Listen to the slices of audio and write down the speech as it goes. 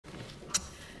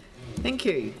Thank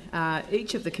you.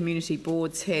 Each of the community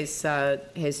boards has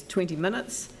 20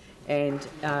 minutes, and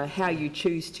how you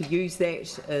choose to use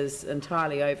that is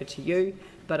entirely over to you.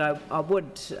 But I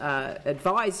would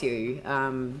advise you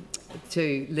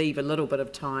to leave a little bit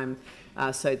of time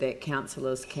so that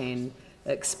councillors can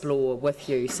explore with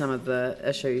you some of the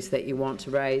issues that you want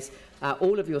to raise.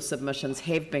 All of your submissions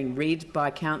have been read by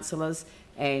councillors,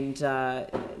 and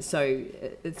so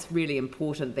it's really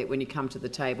important that when you come to the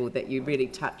table that you really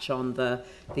touch on the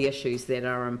issues that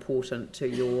are important to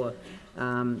your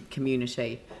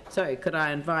community. So could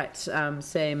I invite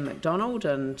Sam MacDonald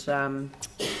and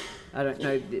I don't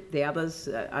know the others.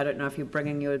 I don't know if you're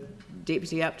bringing your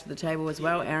deputy up to the table as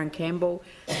well, Aaron Campbell.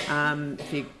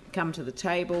 If you come to the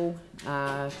table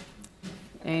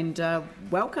and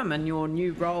welcome in your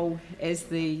new role as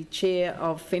the chair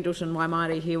of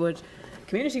Fendalton-Waimairi-Harewood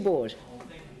Community Board.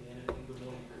 Thank you, Leanne, and good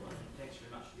morning, everyone. Thanks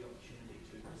very much for the opportunity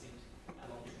to present our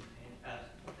long-term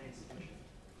plan submission.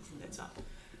 That's up.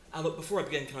 Look, before I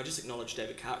begin, can I just acknowledge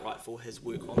David Cartwright for his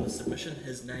work on the submission.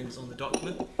 His name's on the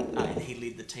document, and he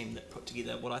led the team that put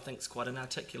together what I think is quite an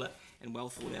articulate and well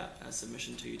thought out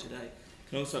submission to you today.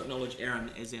 Can also acknowledge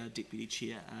Aaron as our Deputy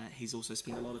Chair. He's also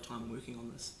spent a lot of time working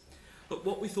on this. But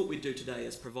what we thought we'd do today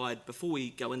is provide, before we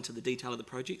go into the detail of the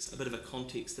projects, a bit of a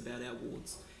context about our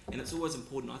wards. And it's always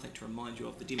important, I think, to remind you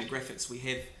of the demographics we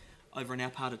have over in our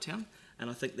part of town, and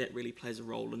I think that really plays a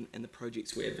role in the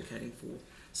projects we're advocating for.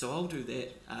 So I'll do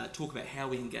that, talk about how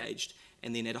we engaged,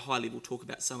 and then at a high level talk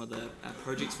about some of the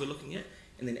projects we're looking at,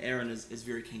 and then Aaron is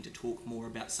very keen to talk more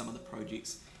about some of the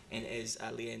projects, and as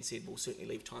Leanne said, we'll certainly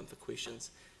leave time for questions.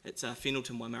 It's a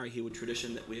Fendalton-Waimairi-Harewood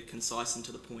tradition that we're concise and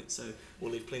to the point, so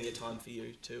we'll leave plenty of time for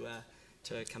you to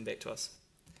come back to us.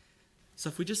 So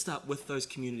if we just start with those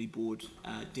community board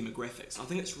demographics, I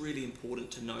think it's really important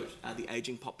to note the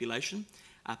ageing population,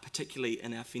 particularly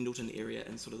in our Fendalton area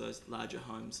and sort of those larger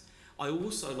homes. I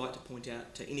also like to point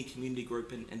out to any community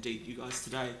group, and indeed you guys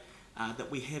today, that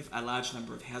we have a large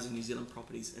number of Housing New Zealand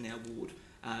properties in our ward.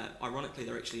 Ironically,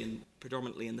 they're actually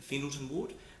predominantly in the Fendalton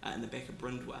ward, in the back of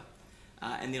Brindwa.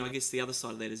 And then I guess the other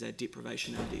side of that is our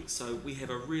deprivation index. So we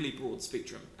have a really broad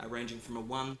spectrum, ranging from a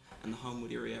 1 in the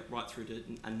Homewood area right through to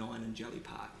a 9 in Jelly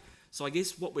Park. So I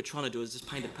guess what we're trying to do is just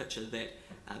paint a picture that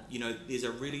there's a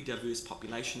really diverse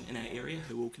population in our area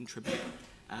who will contribute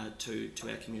to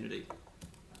our community.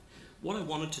 What I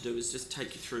wanted to do is just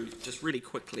take you through, just really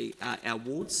quickly, our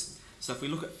wards. So if we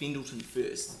look at Fendalton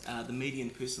first, the median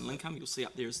personal income, you'll see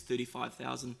up there is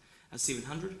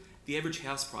 $35,700. The average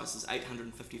house price is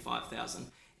 $855,000,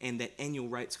 and that annual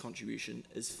rates contribution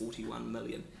is $41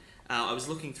 million. I was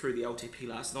looking through the LTP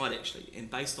last night actually, and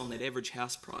based on that average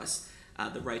house price,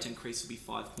 the rate increase will be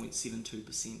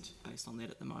 5.72% based on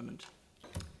that at the moment.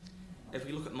 If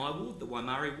we look at my ward, the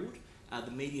Waimairi ward,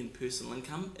 the median personal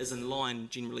income is in line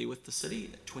generally with the city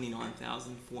at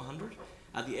 $29,400.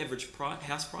 The average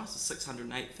house price is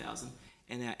 $608,000,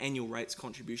 and our annual rates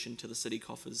contribution to the city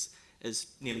coffers is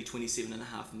nearly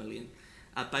 $27.5 million.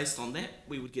 Based on that,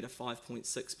 we would get a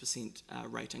 5.6%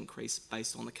 rate increase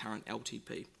based on the current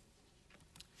LTP.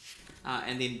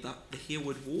 And then the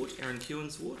Harewood ward, Aaron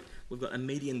Kewen's ward, we've got a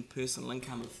median personal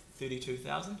income of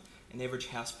 $32,000, an average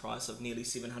house price of nearly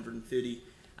 $730,000,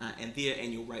 and their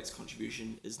annual rates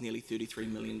contribution is nearly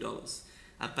 $33 million.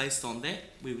 Based on that,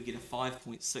 we would get a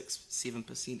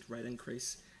 5.67% rate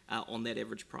increase on that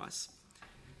average price.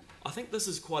 I think this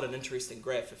is quite an interesting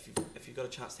graph if you've got a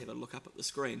chance to have a look up at the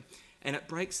screen, and it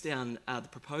breaks down the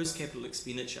proposed capital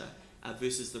expenditure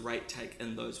versus the rate take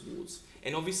in those wards.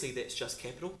 And obviously that's just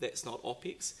capital, that's not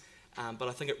OPEX, but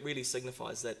I think it really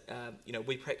signifies that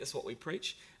we practice what we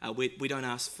preach. We don't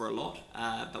ask for a lot,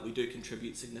 but we do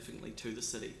contribute significantly to the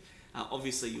city.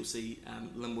 Obviously you'll see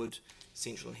Linwood,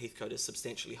 Central and Heathcote is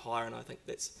substantially higher, and I think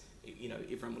that's,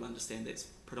 everyone will understand that's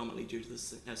predominantly due to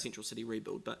the Central City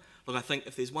rebuild. But look, I think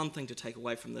if there's one thing to take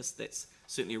away from this, that's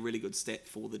certainly a really good stat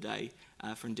for the day,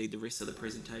 for indeed the rest of the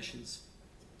presentations.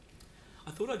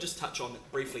 I thought I'd just touch on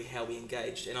briefly how we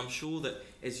engaged, and I'm sure that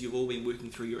as you've all been working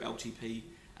through your LTP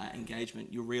engagement,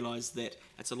 you'll realise that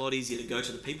it's a lot easier to go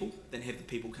to the people than have the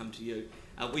people come to you.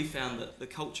 We found that the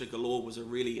Culture Galore was a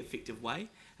really effective way,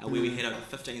 where we had over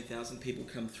 15,000 people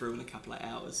come through in a couple of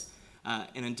hours.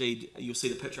 And indeed, you'll see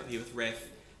the picture up here with Raf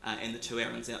and the 2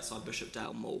 Aarons outside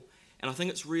Bishopdale Mall. And I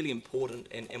think it's really important,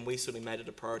 and we certainly made it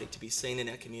a priority to be seen in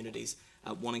our communities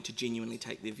wanting to genuinely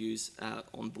take their views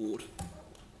on board.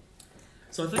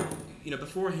 So I think,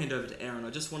 before I hand over to Aaron, I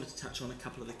just wanted to touch on a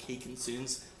couple of the key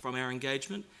concerns from our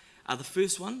engagement. The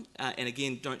first one, and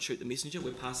again, don't shoot the messenger,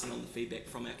 we're passing on the feedback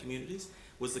from our communities,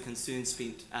 was the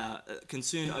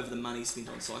concern over the money spent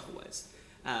on cycleways.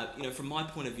 From my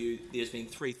point of view, there's been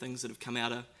three things that have come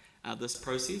out of this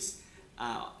process.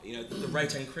 The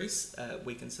rate increase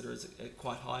we consider is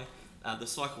quite high. The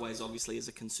cycleways obviously is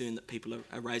a concern that people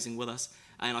are raising with us,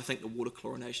 and I think the water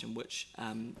chlorination, which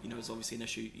is obviously an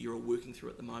issue you're all working through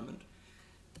at the moment.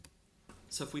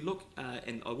 So if we look,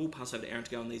 and I will pass over to Aaron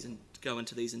to go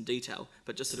into these in detail,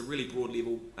 but just at a really broad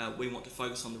level, we want to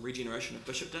focus on the regeneration of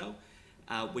Bishopdale.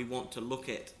 We want to look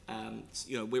at,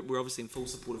 we're obviously in full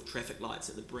support of traffic lights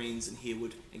at the Breens and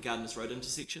Harewood and Gardeners Road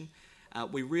intersection.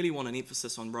 We really want an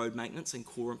emphasis on road maintenance and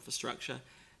core infrastructure,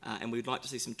 and we'd like to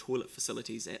see some toilet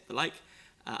facilities at the lake,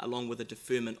 along with a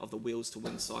deferment of the wheels to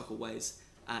wing cycleways.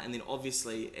 And then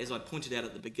obviously, as I pointed out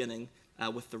at the beginning,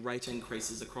 with the rate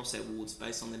increases across our wards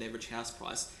based on that average house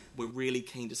price, we're really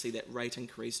keen to see that rate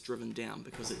increase driven down,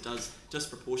 because it does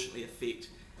disproportionately affect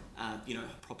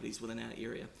properties within our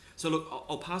area. So look,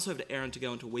 I'll pass over to Aaron to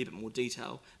go into a wee bit more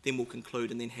detail, then we'll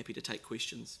conclude, and then happy to take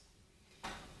questions.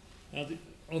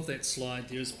 Of that slide,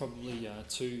 there is probably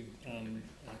two,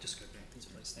 just go back, please,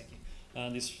 thank you.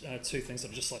 There's two things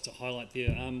I'd just like to highlight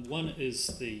there. One is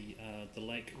the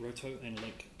Lake Roto and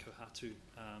Lake Kohatu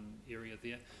area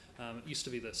there. It used to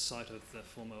be the site of the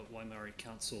former Waimairi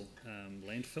Council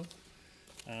landfill.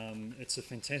 It's a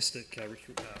fantastic,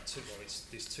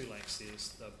 there's two lakes there.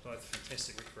 They're both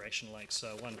fantastic recreation lakes,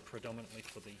 one predominantly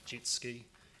for the jet ski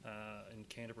in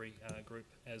Canterbury group,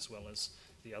 as well as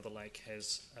the other lake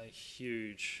has a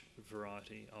huge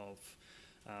variety of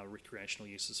recreational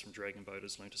uses, from dragon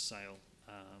boaters, learn to sail,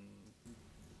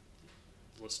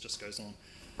 the list just goes on.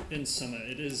 In summer,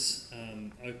 it is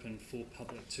open for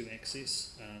public to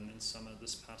access. In summer,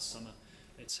 this past summer,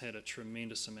 it's had a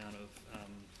tremendous amount of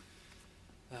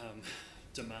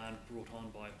demand brought on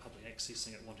by public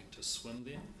accessing it, wanting to swim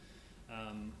there.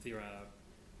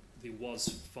 There was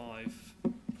 5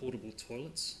 portable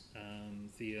toilets.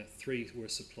 There 3 were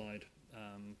supplied,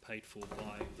 paid for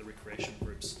by the recreation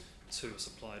groups, 2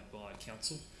 supplied by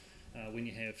council. When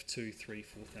you have 2, 3,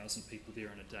 4,000 people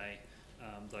there in a day,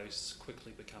 those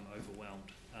quickly become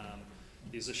overwhelmed.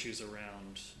 There's issues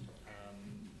around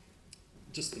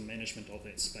just the management of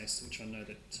that space, which I know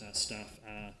that staff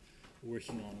are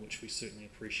working on, which we certainly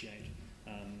appreciate.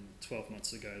 12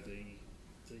 months ago,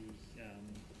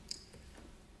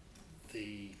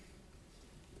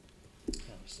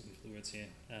 just looking for the words here.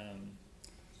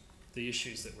 The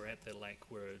issues that were at the lake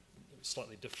were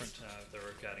slightly different. They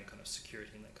were regarding kind of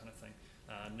security and that kind of thing.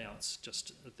 Now it's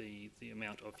just the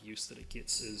amount of use that it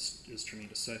gets is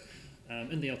tremendous. So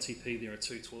in the LTP there are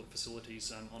 2 toilet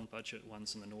facilities on budget.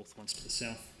 One's in the north, one's to the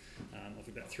south, of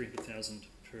about 300,000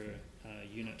 per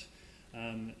unit.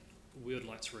 We would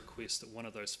like to request that one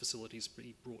of those facilities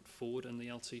be brought forward in the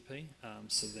LTP,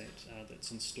 so that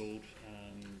that's installed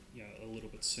a little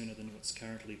bit sooner than what's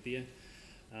currently there.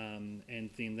 And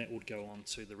then that would go on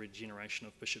to the regeneration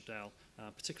of Bishopdale,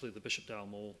 particularly the Bishopdale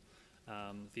Mall.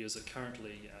 There's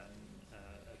currently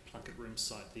a plunket room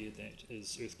site there that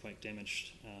is earthquake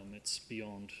damaged. It's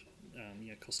beyond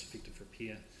cost-effective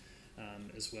repair,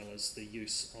 as well as the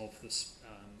use of this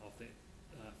of that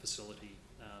facility.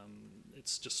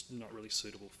 It's just not really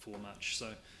suitable for much.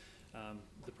 So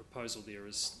the proposal there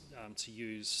is to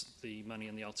use the money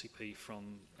in the LTP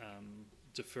from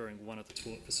deferring one of the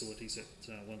toilet facilities at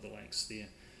one of the lakes there,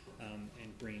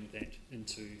 and bringing that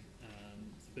into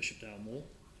the Bishopdale Mall.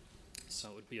 So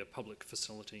it would be a public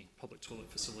toilet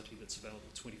facility that's available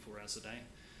 24 hours a day.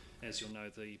 As you'll know,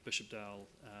 the Bishopdale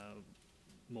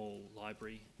Mall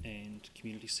Library and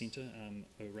Community Centre,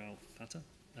 Orao Fata,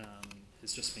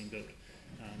 has just been built.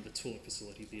 The toilet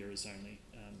facility there is only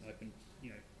open,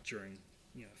 during,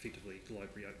 effectively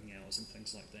library opening hours and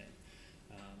things like that.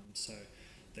 So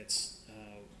that's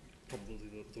probably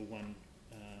the one,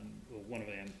 or one of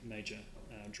our major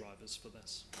drivers for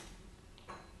this.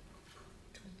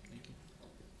 Thank you.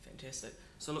 Fantastic.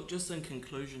 So look, just in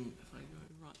conclusion, if I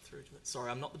go right through to it. Sorry,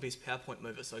 I'm not the best PowerPoint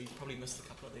mover, so you've probably missed a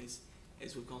couple of these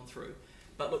as we've gone through.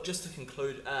 But look, just to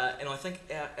conclude, and I think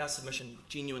our submission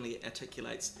genuinely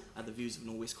articulates the views of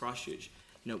North West Christchurch.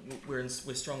 We're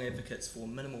strong advocates for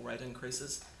minimal rate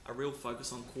increases, a real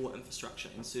focus on core infrastructure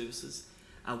and services.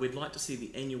 We'd like to see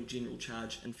the annual general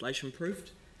charge inflation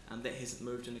proofed. That hasn't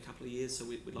moved in a couple of years, so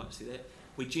we'd like to see that.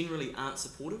 We generally aren't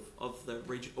supportive of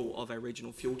of our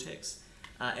regional fuel tax,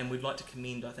 and we'd like to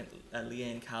commend, I think,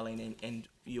 Leanne, Carleen, and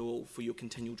you all for your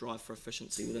continual drive for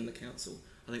efficiency within the council.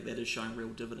 I think that is showing real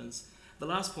dividends. The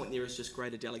last point there is just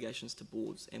greater delegations to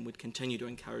boards, and we'd continue to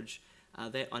encourage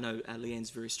that. I know Leanne's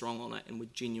very strong on it, and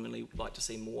we'd genuinely like to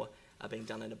see more being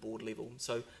done at a board level.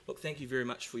 So, look, thank you very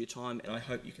much for your time, and I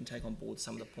hope you can take on board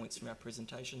some of the points from our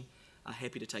presentation.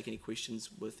 Happy to take any questions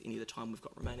with any of the time we've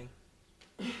got remaining.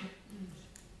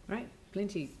 Right,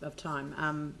 plenty of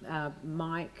time.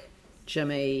 Mike,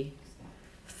 Jimmy,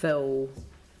 Phil,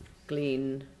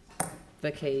 Glenn,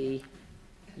 Vicky,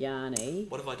 Yanni.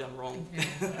 What have I done wrong?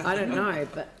 I don't know,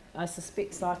 but I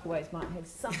suspect cycleways might have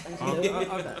something to do with it.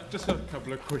 I've just got a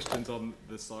couple of questions on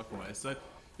the cycleways. So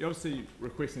you're obviously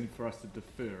requesting for us to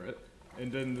defer it,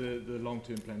 and in the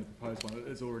long-term plan, the proposed one, it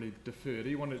is already deferred. Do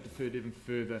you want it deferred even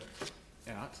further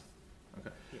out?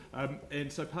 Okay.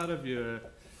 And so part of your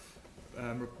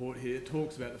report here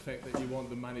talks about the fact that you want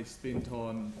the money spent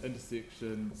on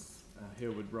intersections,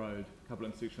 Harewood Road, a couple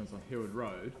of intersections on Harewood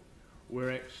Road,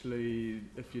 where actually,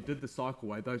 if you did the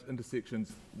cycleway, those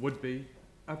intersections would be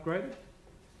upgraded.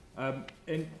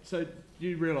 And so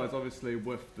you realise, obviously,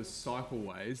 with the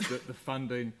cycleways that the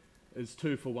funding is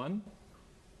 2 for 1,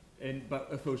 but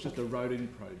if it was just a roading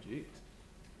project,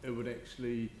 it would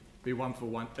actually be 1 for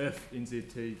 1 if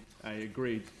NZTA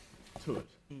agreed to it.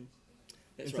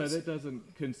 That's and right. so that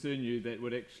doesn't concern you that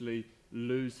would actually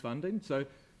lose funding? So,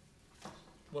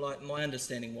 Well, my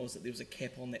understanding was that there was a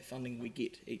cap on that funding we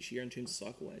get each year in terms of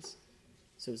cycleways.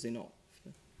 So is there not?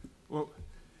 well,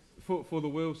 for the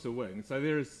Wheels to Wings, so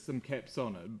there is some caps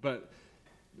on it, but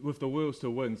with the Wheels to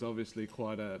Wings, obviously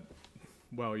quite a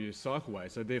well-used cycleway,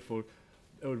 so therefore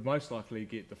it would most likely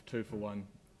get the 2 for 1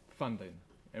 funding,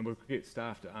 and we'll get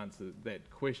staff to answer that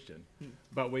question.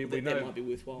 But we know that might be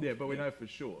worthwhile. Yeah, but we know for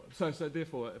sure. So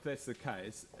therefore, if that's the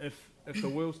case, if the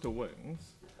Wheels to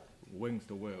Wings, Wings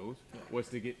to Wheels, was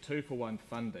to get 2 for 1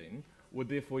 funding, would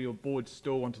therefore your board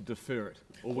still want to defer it,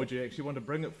 or would you actually want to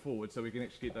bring it forward so we can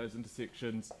actually get those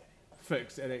intersections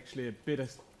fixed at actually a better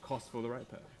cost for the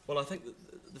ratepayer? Well, I think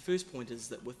the first point is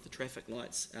that with the traffic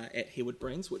lights at Harewood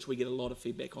Brings, which we get a lot of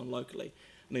feedback on locally,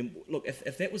 I mean, look,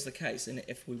 if that was the case, and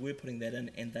if we were putting that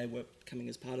in and they were coming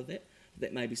as part of that,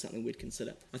 that may be something we'd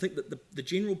consider. I think that the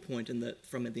general point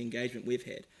from the engagement we've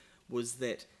had was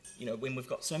that, you know, when we've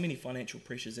got so many financial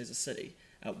pressures as a city,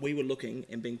 we were looking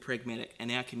and being pragmatic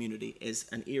in our community as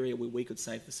an area where we could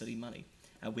save the city money,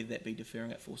 whether that be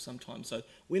deferring it for some time. So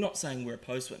we're not saying we're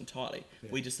opposed to it entirely. Yeah.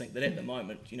 We just think that at the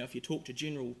moment, you know, if you talk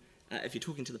to if you're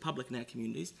talking to the public in our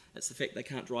communities, it's the fact they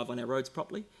can't drive on our roads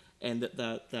properly and that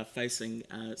they're facing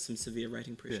some severe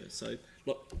rating pressure. Yeah. So,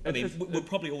 look, I mean, we'll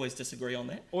probably always disagree on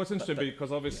that. Well, it's interesting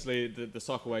because obviously the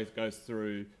cycleway goes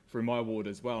through my ward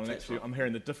as well, and That's actually right. I'm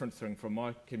hearing the different thing from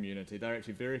my community. They're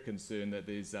actually very concerned that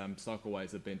these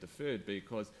cycleways have been deferred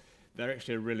because they're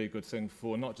actually a really good thing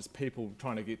for not just people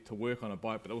trying to get to work on a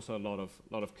bike, but also a lot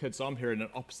of kids. So I'm hearing an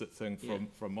opposite thing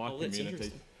from my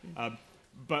community.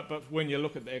 But when you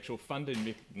look at the actual funding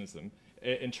mechanism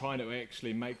and trying to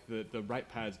actually make the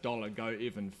ratepayer's dollar go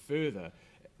even further,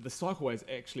 the cycleways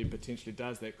actually potentially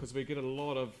does that because we get a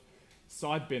lot of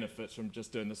side benefits from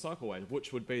just doing the cycleway,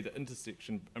 which would be the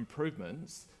intersection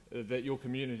improvements that your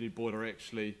community board are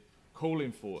actually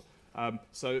calling for.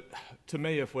 So to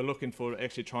me, if we're looking for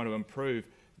actually trying to improve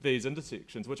these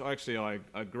intersections, which I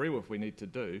agree with we need to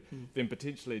do, then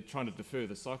potentially trying to defer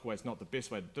the cycleway is not the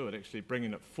best way to do it. Actually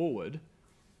bringing it forward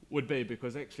would be,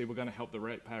 because actually we're going to help the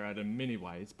ratepayer out in many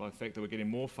ways by the fact that we're getting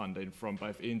more funding from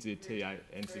both NZTA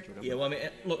and central government. Yeah, well, I mean,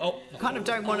 look,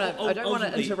 I don't want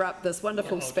to interrupt this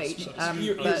wonderful speech,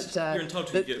 you're but entitled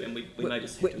to your view, and we may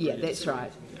just have to yeah, that's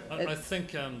right. I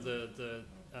think the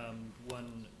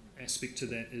one aspect to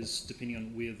that is depending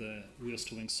on where the Wheels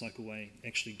to Wings cycleway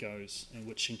actually goes and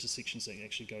which intersections it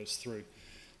actually goes through.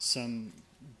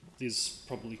 There's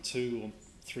probably 2 or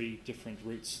 3 different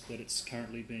routes that it's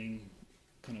currently being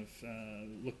kind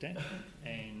of looked at,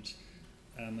 and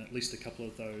at least a couple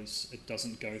of those it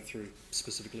doesn't go through,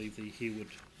 specifically the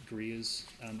Harewood-Greers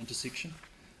intersection.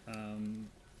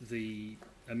 The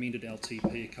amended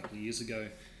LTP a couple of years ago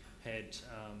had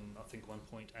I think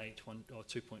 1.8 or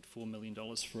 $2.4 million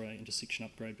for an intersection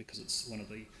upgrade because it's one of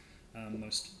the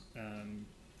most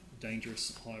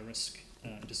dangerous, high-risk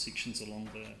intersections along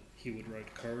the Harewood Road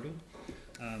corridor.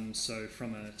 So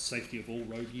from a safety of all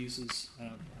road users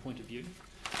point of view,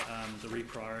 the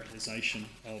reprioritisation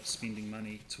of spending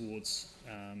money towards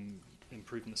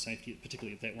improving the safety,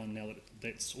 particularly at that one, now that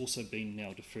that's also been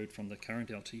now deferred from the current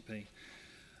LTP,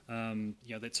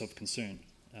 that's of concern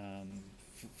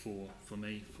for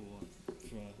me,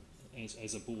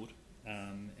 as a board,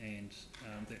 and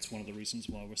that's one of the reasons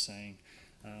why we're saying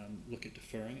look at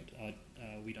deferring it.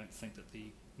 We don't think that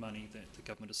the money that the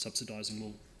government is subsidising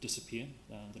will disappear.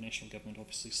 The national government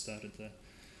obviously started the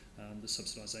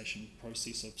subsidisation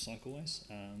process of cycleways.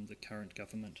 The current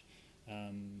government,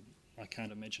 I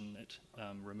can't imagine it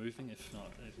removing. If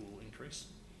not, it will increase.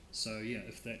 So yeah,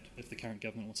 if the current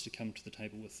government wants to come to the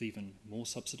table with even more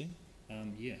subsidy,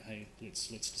 let's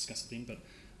discuss it then. But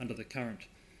under the current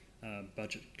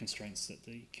budget constraints that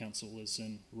the council is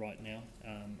in right now.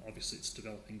 Obviously it's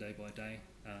developing day by day.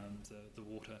 The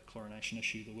water chlorination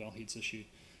issue, the wellheads issue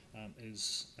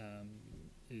is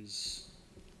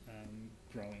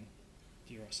growing,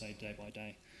 dare I say, day by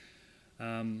day.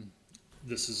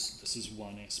 This is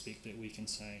one aspect that we can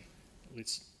say,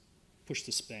 let's push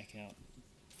this back out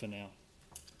for now.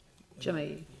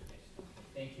 Jimmy.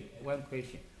 Thank you. One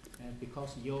question,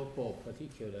 because your board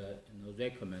particularly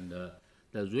recommend the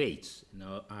rates,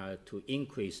 to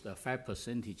increase the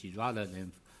 5% rather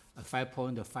than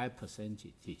 5.5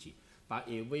 percentage. But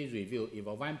if we review, if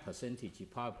a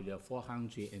 1% probably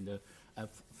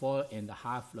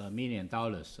 $4.5 million,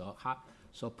 so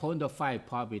 0.5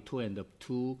 probably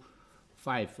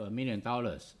 $2.25 million.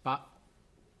 But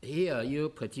here you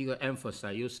particularly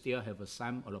emphasize you still have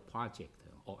some of the project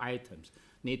or items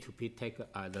need to be taken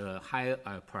the higher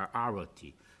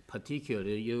priority.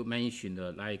 Particularly, you mentioned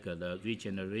like the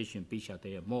regeneration Bishop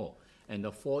Day Mall and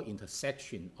the 4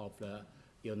 intersection of the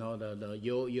your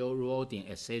roading,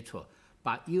 etc.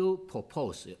 But you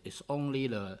propose it's only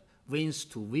the wings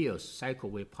to wheels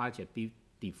cycleway project be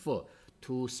deferred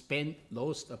to spend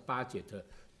those budget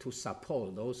to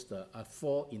support those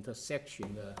 4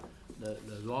 intersection the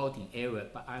roading area.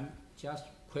 But I'm just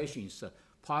questioning,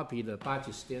 probably the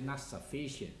budget still not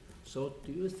sufficient. So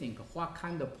do you think what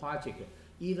kind of project,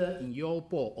 either in your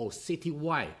board or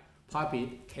citywide,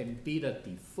 probably can be the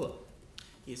deferred?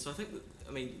 Yes, I think that,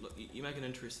 I mean, look, you make an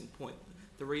interesting point.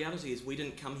 The reality is we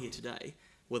didn't come here today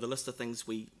with a list of things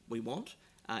we want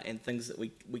and things that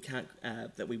we can't,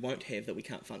 that we won't have, that we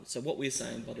can't fund. So what we're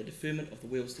saying by the deferment of the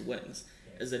Wheels to Wings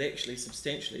is that actually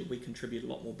substantially we contribute a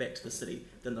lot more back to the city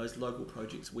than those local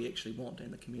projects we actually want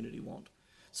and the community want.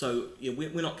 So yeah,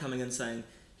 we're not coming in saying,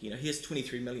 here's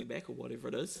 23 million back or whatever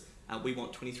it is. We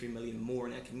want 23 million more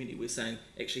in our community. We're saying,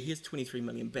 actually, here's 23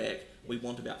 million back. We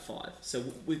want about 5. So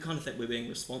we kind of think we're being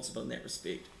responsible in that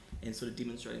respect and sort of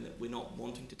demonstrating that we're not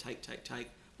wanting to take.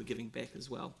 We're giving back as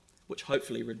well, which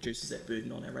hopefully reduces that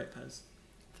burden on our ratepayers.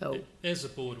 Phil. As a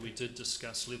board, we did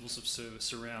discuss levels of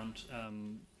service around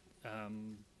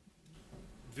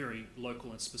very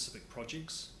local and specific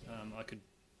projects. I could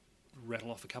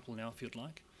rattle off a couple now if you'd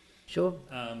like. Sure.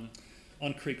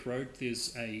 On Creek Road,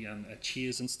 there's a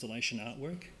chairs installation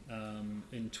artwork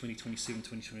in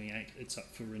 2027-2028. It's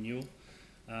up for renewal.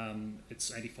 It's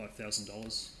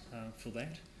 $85,000 for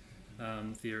that.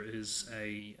 There is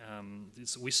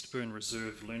there's Westburn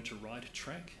Reserve Learn to Ride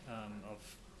track.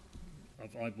 I've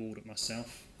eyeballed it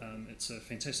myself. It's a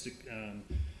fantastic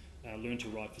learn to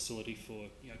ride facility for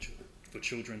for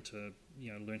children to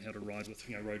learn how to ride with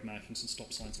road markings and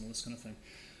stop signs and all this kind of thing.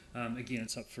 Again,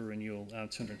 it's up for renewal,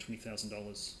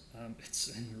 $220,000.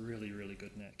 It's in really, really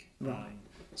good nick. Right.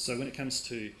 So when it comes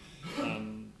to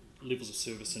levels of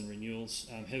service and renewals,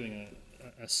 having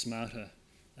a smarter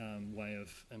way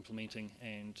of implementing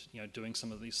and doing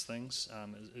some of these things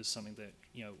is something that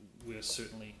we've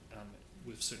certainly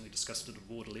discussed at a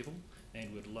board level,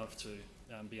 and we'd love to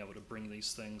be able to bring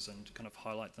these things and kind of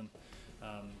highlight them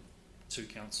to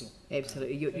council.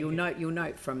 Absolutely. You'll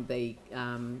note from the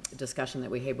discussion that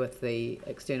we had with the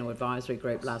external advisory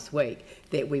group last week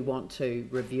that we want to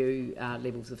review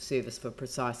levels of service for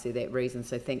precisely that reason.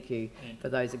 So thank you for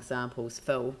those examples,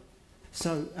 Phil.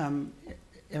 So,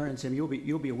 Aaron and Sam,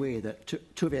 you'll be aware that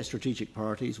two of our strategic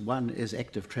priorities, one is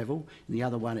active travel and the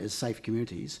other one is safe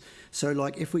communities. So,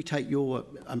 like, if we take your,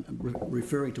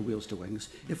 referring to Wheels to Wings,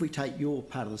 if we take your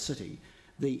part of the city,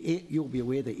 you'll be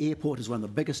aware the airport is one of the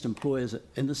biggest employers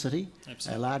in the city.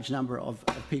 Absolutely. A large number of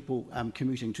people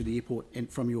commuting to the airport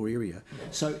from your area.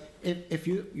 So if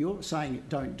you're saying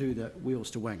don't do the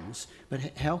Wheels to Wings, but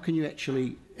how can you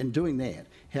actually, in doing that,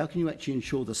 how can you actually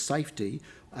ensure the safety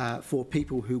for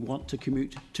people who want to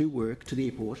commute to work, to the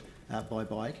airport by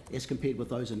bike, as compared with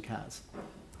those in cars?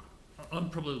 I'm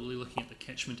probably looking at the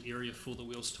catchment area for the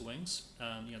Wheels to Wings.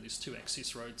 There's 2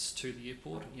 access roads to the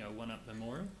airport, one up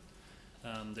Memorial.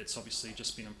 That's obviously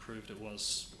just been improved. It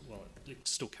was, well, it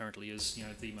still currently is,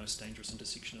 the most dangerous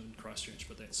intersection in Christchurch,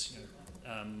 but that's,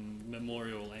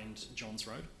 Memorial and Johns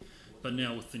Road. But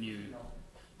now with the new,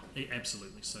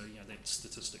 absolutely, so, that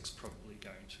statistic's probably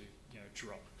going to,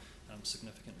 drop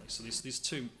significantly. So there's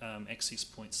 2 access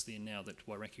points there now that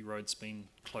Wairaki Road's been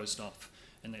closed off,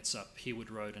 and that's up Harewood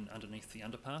Road and underneath the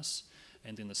underpass,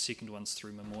 and then the second one's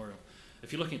through Memorial.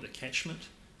 If you're looking at the catchment,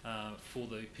 for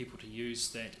the people to use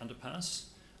that underpass,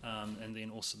 and then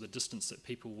also the distance that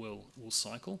people will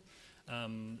cycle.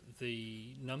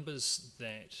 The numbers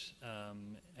that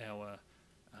our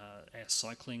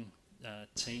cycling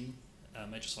team,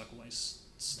 Major Cycleways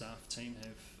staff team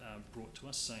have brought to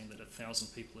us, saying that 1,000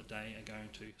 people a day are going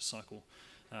to cycle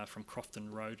from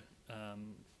Crofton Road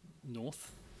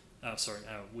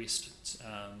west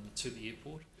to the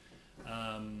airport.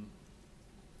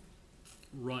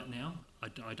 Right now,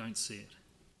 I don't see it.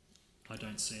 I've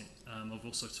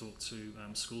also talked to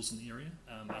schools in the area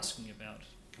asking about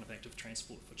kind of active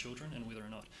transport for children and whether or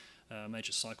not a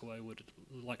major cycleway would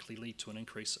likely lead to an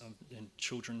increase in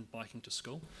children biking to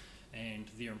school, and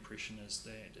their impression is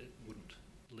that it wouldn't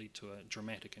lead to a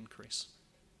dramatic increase.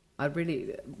 I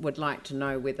really would like to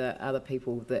know whether other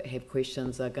people that have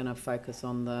questions are going to focus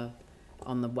on the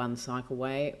one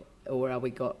cycleway, or are we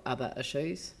got other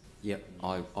issues? Yep,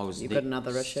 I was. You've got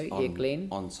another issue, yeah, Glenn.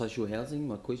 On social housing,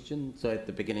 my question. So at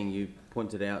the beginning, you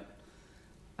pointed out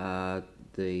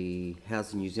the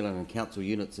Housing New Zealand and council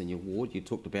units in your ward. You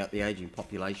talked about the ageing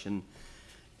population.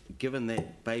 Given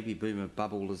that baby boomer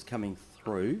bubble is coming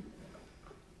through,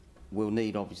 we'll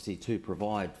need obviously to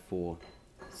provide for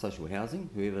social housing.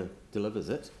 Whoever delivers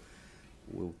it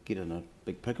will get in a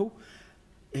big pickle.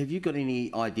 Have you got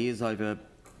any ideas over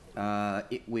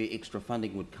where extra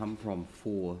funding would come from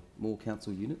for more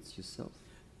council units yourself?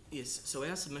 Yes, so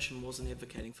our submission wasn't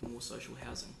advocating for more social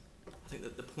housing. I think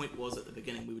that the point was at the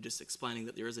beginning we were just explaining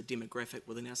that there is a demographic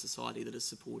within our society that is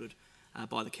supported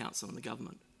by the council and the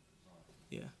government.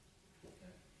 Yeah.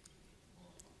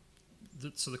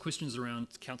 So the question is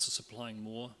around council supplying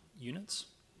more units.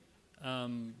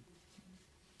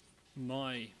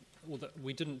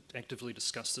 We didn't actively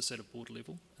discuss this at a board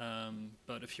level,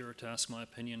 but if you were to ask my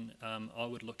opinion, I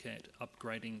would look at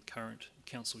upgrading current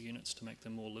council units to make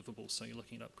them more livable. So you're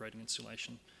looking at upgrading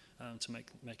insulation to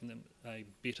making them a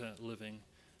better living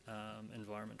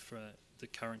environment for the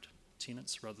current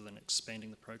tenants rather than expanding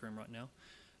the program right now,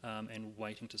 and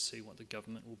waiting to see what the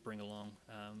government will bring along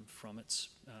from its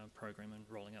program and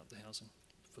rolling out the housing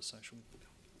for social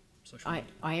I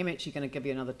am actually going to give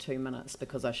you another 2 minutes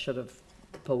because I should have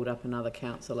pulled up another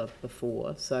councillor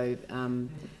before. So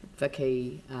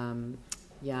Vicky,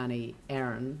 Yanni,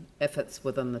 Aaron, if it's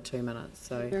within the 2 minutes.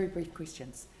 So very brief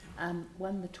questions.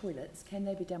 One, the toilets, can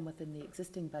they be done within the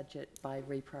existing budget by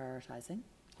reprioritising?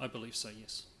 I believe so,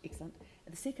 yes. Excellent.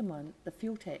 And the second one, the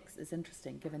fuel tax is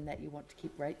interesting given that you want to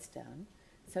keep rates down.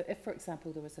 So if, for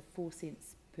example, there was a 4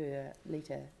 cents per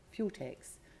litre fuel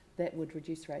tax, that would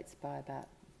reduce rates by about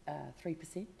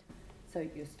 3%. So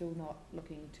you're still not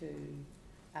looking to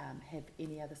have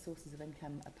any other sources of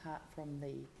income apart from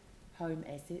the home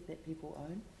asset that people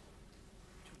own?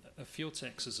 A fuel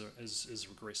tax is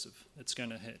regressive. It's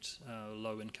going to hit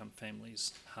low-income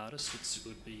families hardest. It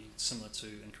would be similar to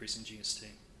increasing GST.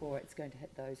 Or it's going to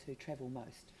hit those who travel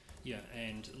most. Yeah,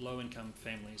 and low-income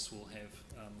families will have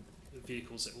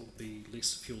vehicles that will be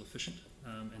less fuel efficient,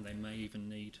 and they may even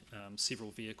need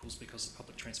several vehicles because the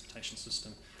public transportation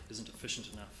system isn't efficient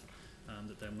enough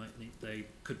that they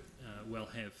could well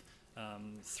have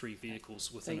 3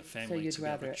 vehicles within a family to be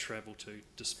able to travel to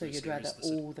disperse. So you'd rather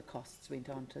all the costs went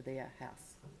on to their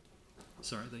house?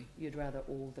 Sorry, you'd rather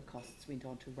all the costs went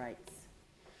on to rates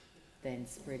than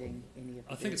spreading any of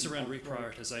the... I think it's around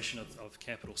reprioritisation of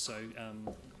capital. So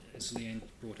as Leanne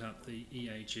brought up, the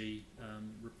EAG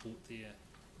report there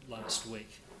last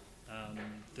week,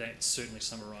 that certainly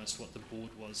summarised what the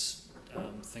board was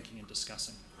thinking and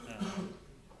discussing.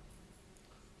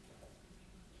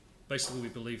 Basically, we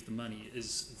believe the money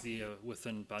is there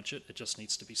within budget. It just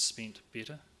needs to be spent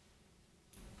better,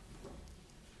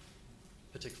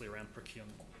 particularly around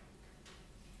procurement.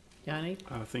 Yanni?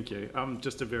 Thank you.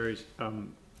 Just a very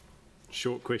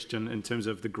short question in terms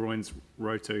of the Groins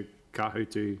Roto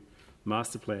Kahutu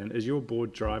master plan. Is your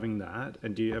board driving that,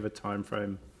 and do you have a time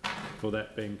frame for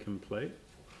that being complete?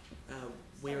 I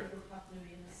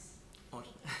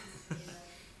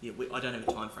don't have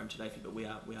a time frame today, but we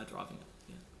are driving it.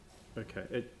 Yeah.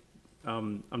 Okay.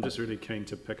 I'm just really keen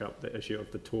to pick up the issue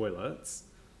of the toilets,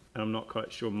 and I'm not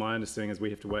quite sure. My understanding is we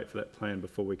have to wait for that plan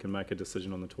before we can make a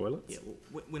decision on the toilets. Yeah.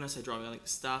 Well, when I say driving, I think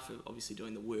staff are obviously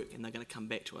doing the work, and they're going to come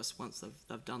back to us once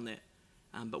they've done that.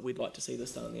 But we'd like to see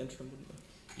this done in the interim, wouldn't we?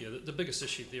 Yeah, the biggest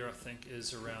issue there, I think,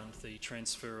 is around the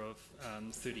transfer of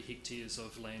 30 hectares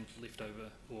of land left over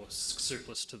or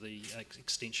surplus to the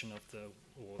extension of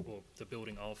the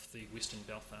building of the Western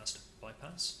Belfast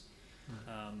bypass.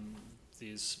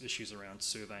 There's issues around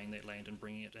surveying that land and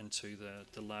bringing it into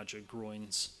the larger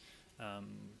Groins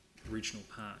regional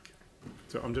park.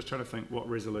 So I'm just trying to think what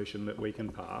resolution that we can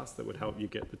pass that would help you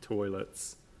get the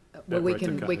toilets. Well,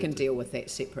 we can deal with that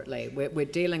separately. We're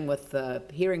dealing with the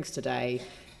hearings today.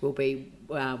 We'll be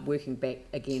working back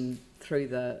again through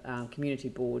the community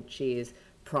board chairs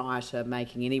prior to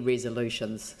making any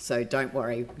resolutions. So don't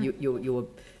worry,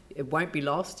 it won't be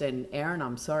lost. And Aaron,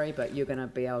 I'm sorry, but you're going to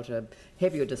be able to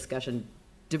have your discussion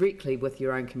directly with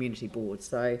your own community board.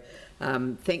 So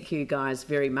thank you guys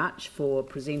very much for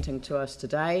presenting to us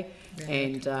today,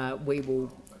 and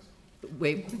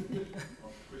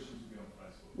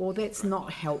well, that's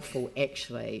not helpful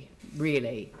actually,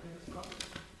 really.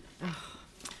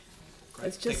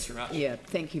 It's just, Thanks very much. yeah,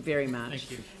 thank you very much.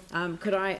 Thank you. Could I